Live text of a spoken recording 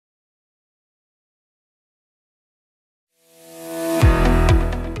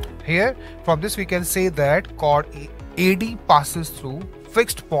Here, from this we can say that chord AD passes through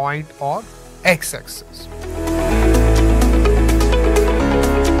fixed point on x-axis.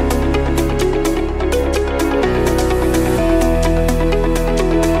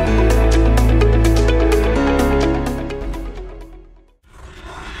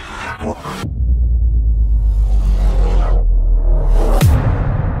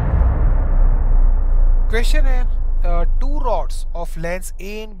 Question है, two rods of lengths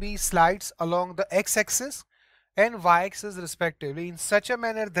A and B slides along the x-axis and y-axis respectively in such a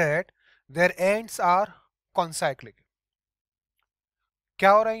manner that their ends are concyclic.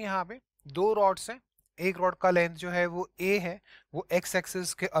 क्या हो रहा है यहाँ पे? दो rods हैं, एक rod का length जो है वो A है, वो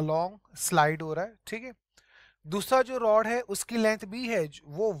x-axis के along slide हो रहा है, ठीक है? दूसरा जो rod है उसकी length B है,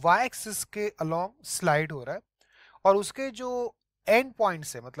 वो y-axis के along slide हो रहा है, और उसके जो end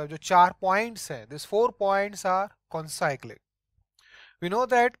points है, मतलब जो 4 points हैं, these 4 points are concyclic. We know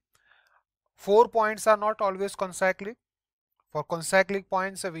that 4 points are not always concyclic. For concyclic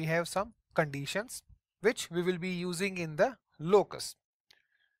points, we have some conditions which we will be using in the locus.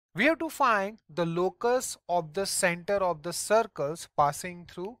 We have to find the locus of the center of the circles passing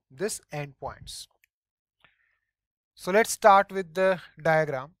through this endpoints. So let's start with the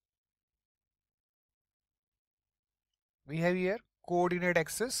diagram. We have here coordinate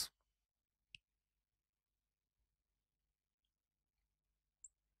axis.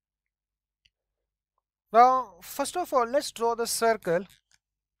 Now, first of all, let's draw the circle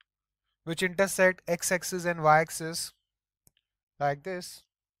which intersect x-axis and y-axis like this.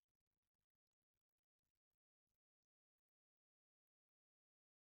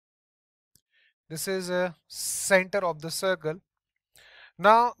 This is a center of the circle.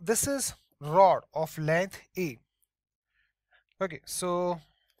 Now, this is rod of length A. Okay, so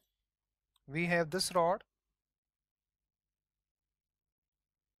we have this rod.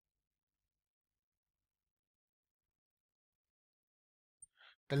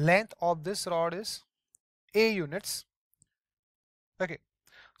 The length of this rod is A units. Okay,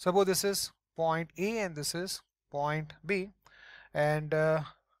 suppose this is point A and this is point B, and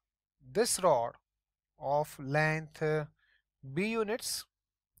this rod of length B units,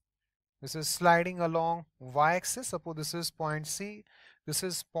 this is sliding along y-axis. Suppose this is point C, this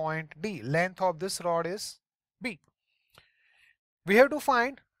is point D. Length of this rod is B. We have to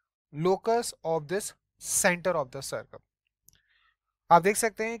find locus of this center of the circle. आप देख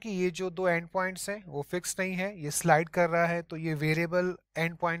सकते हैं कि ये जो दो and points हैं वो फिक्स नहीं है, ये स्लाइड कर रहा है, तो ये वेरिएबल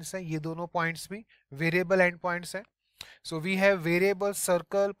एंड पॉइंट्स हैं, ये दोनों पॉइंट्स भी वेरिएबल एंड पॉइंट्स हैं. So we have variable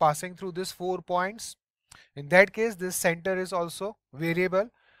circle passing through this 4 points. In that case, this center is also variable.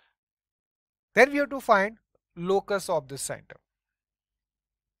 Then we have to find locus of this center.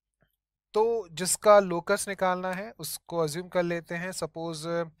 तो जिसका locus निकालना है उसको assume कर लेते हैं. Suppose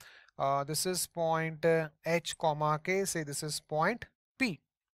this is point H comma K, say this is point P.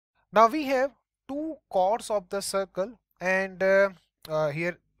 Now we have two chords of the circle and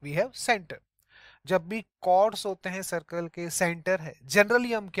here we have center. जब भी chords होते हैं सर्कल के सेंटर है,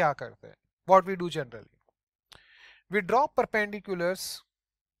 जनरली हम क्या करते हैं? What we do generally? We draw perpendiculars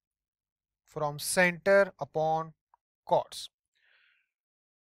from center upon chords.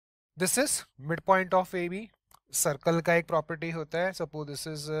 This is midpoint of AB. Circle का एक प्रॉपर्टी होता है. Suppose this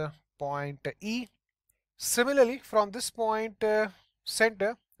is point E. Similarly, from this point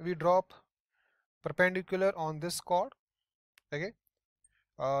center, we drop perpendicular on this chord. Okay.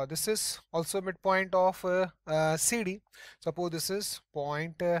 This is also midpoint of CD. Suppose this is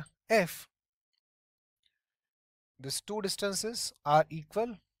point F. These two distances are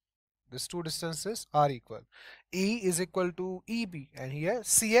equal. These two distances are equal. E is equal to EB and here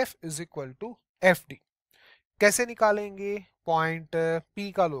CF is equal to FD. कैसे निकालेंगे? Point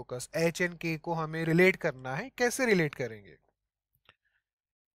P का locus H and K को हमें relate करना है. कैसे relate करेंगे?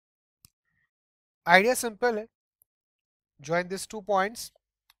 Idea simple है. Join these 2 points.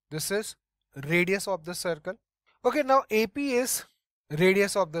 This is radius of the circle. Okay, now AP is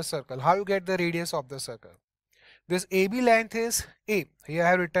radius of the circle. How you get the radius of the circle? This AB length is A. Here I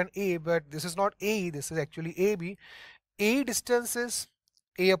have written A, but this is not AE, this is actually AB. A distance is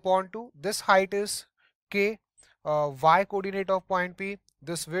A upon 2. This height is K. Y coordinate of point P.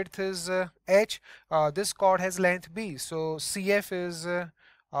 This width is H. This chord has length B. So CF is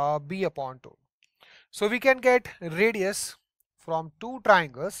B upon 2. So we can get radius from two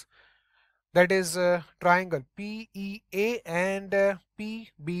triangles, that is triangle PEA and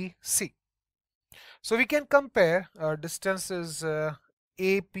PBC. So we can compare distances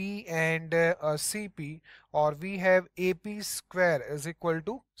AP and CP, or we have AP square is equal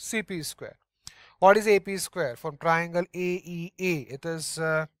to CP square. What is AP square? From triangle AEA, it is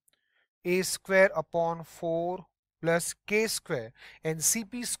a square upon 4 plus k square, and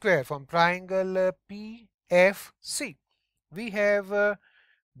cp square from triangle PFC. We have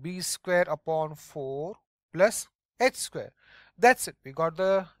b square upon 4 plus h square. That's it. We got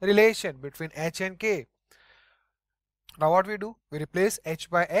the relation between h and k. Now what we do? We replace h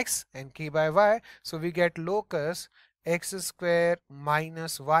by x and k by y. So we get locus x square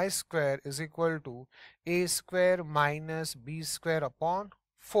minus y square is equal to a square minus b square upon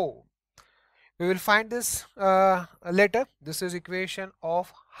 4. We will find this later. This is equation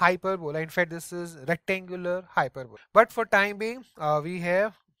of hyperbola. In fact, this is rectangular hyperbola. But for time being, we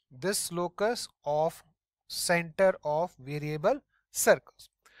have this locus of center of variable circles.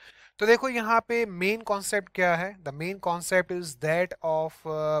 तो देखो यहाँ पे main concept क्या है? The main concept is that of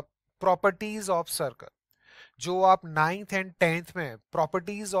properties of circle. जो आप 9th and 10th में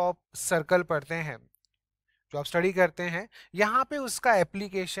properties of circle पढ़ते हैं, जो आप स्टडी करते हैं, यहाँ पे उसका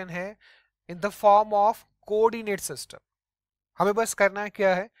एप्लीकेशन है in the form of coordinate system. हमें बस करना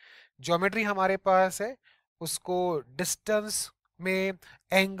क्या है? ज्योमेट्री हमारे पास है, उसको डिस्टेंस में,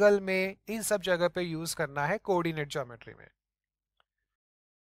 एंगल में, इन सब जगह पे यूज करना है कोऑर्डिनेट ज्योमेट्री में.